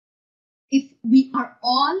if we are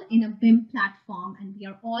all in a BIM platform and we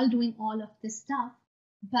are all doing all of this stuff,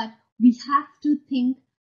 but we have to think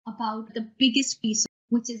about the biggest piece,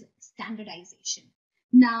 which is standardization.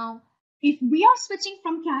 Now, if we are switching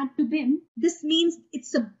from CAD to BIM, this means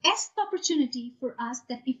it's the best opportunity for us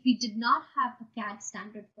that if we did not have a CAD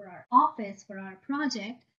standard for our office, for our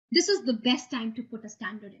project, this is the best time to put a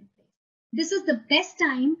standard in place. This is the best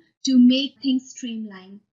time to make things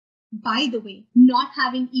streamlined. By the way, not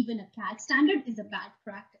having even a CAD standard is a bad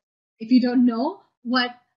practice. If you don't know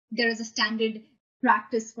what there is a standard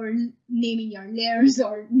practice for naming your layers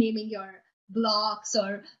or naming your blocks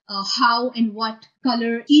or how and what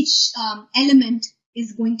color each element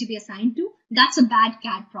is going to be assigned to, that's a bad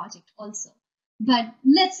CAD project also. But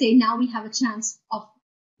let's say now we have a chance of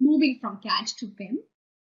moving from CAD to BIM.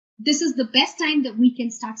 This is the best time that we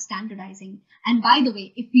can start standardizing. And by the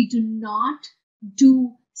way, if we do not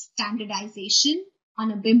do standardization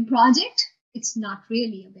on a BIM project, it's not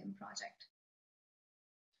really a BIM project.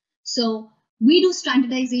 So we do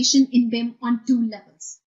standardization in BIM on two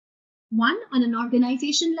levels. One on an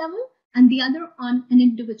organization level and the other on an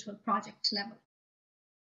individual project level.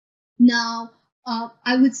 Now,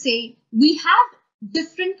 I would say we have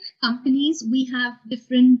different companies, we have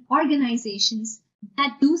different organizations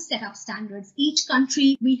that do set up standards. Each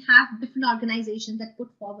country, we have different organizations that put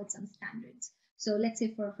forward some standards. So let's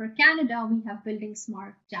say for Canada, we have Building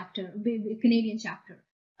Smart chapter, the Canadian chapter.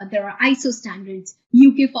 There are ISO standards.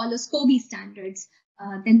 UK follows COBie standards.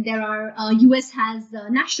 Then there are US has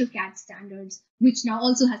National CAD standards, which now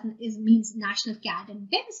also means National CAD and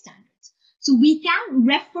BIM standards. So we can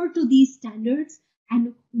refer to these standards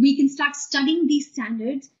and we can start studying these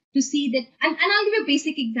standards to see that. And I'll give you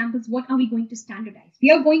basic examples. What are we going to standardize? We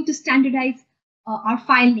are going to standardize our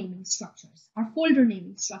file naming structures, our folder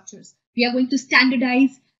naming structures. We are going to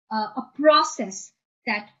standardize a process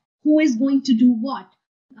that who is going to do what.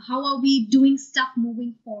 How are we doing stuff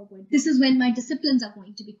moving forward? This is when my disciplines are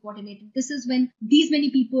going to be coordinated. This is when these many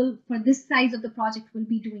people for this size of the project will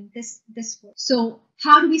be doing this work. So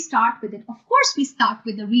how do we start with it? Of course, we start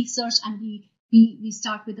with the research and we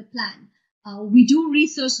start with a plan. We do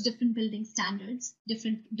research different building standards,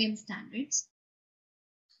 different BIM standards.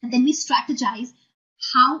 And then we strategize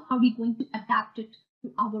how are we going to adapt it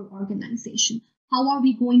to our organization? How are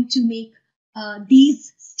we going to make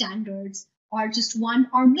these standards or just one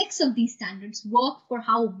or mix of these standards work for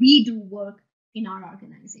how we do work in our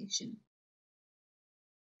organization?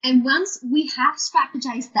 And once we have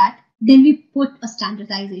strategized that, then we put a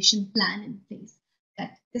standardization plan in place.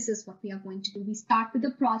 That this is what we are going to do. We start with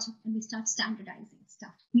the project and we start standardizing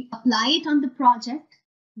stuff. We apply it on the project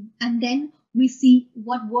and then we see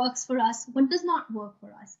what works for us, what does not work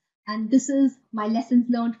for us. And this is my lessons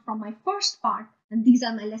learned from my first part. And these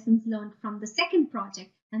are my lessons learned from the second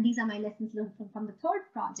project. And these are my lessons learned from the third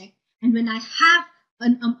project. And when I have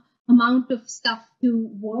an amount of stuff to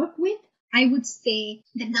work with, I would say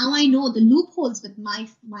that now I know the loopholes with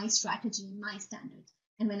my strategy and my standards.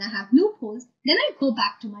 And when I have loopholes, then I go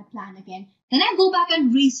back to my plan again. Then I go back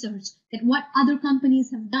and research that what other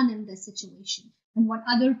companies have done in this situation and what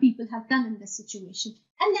other people have done in this situation.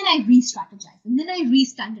 And then I re-strategize and then I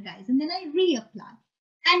re-standardize and then I reapply.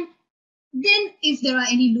 And then if there are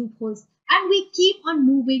any loopholes, and we keep on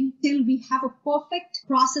moving till we have a perfect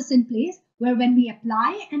process in place where when we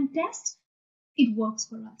apply and test, it works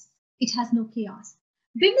for us. It has no chaos.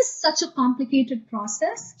 BIM is such a complicated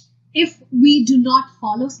process if we do not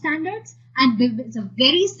follow standards, and BIM is a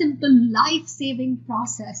very simple life-saving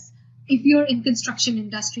process if you're in construction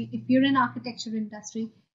industry, if you're in architecture industry,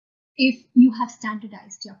 if you have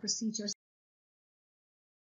standardized your procedures.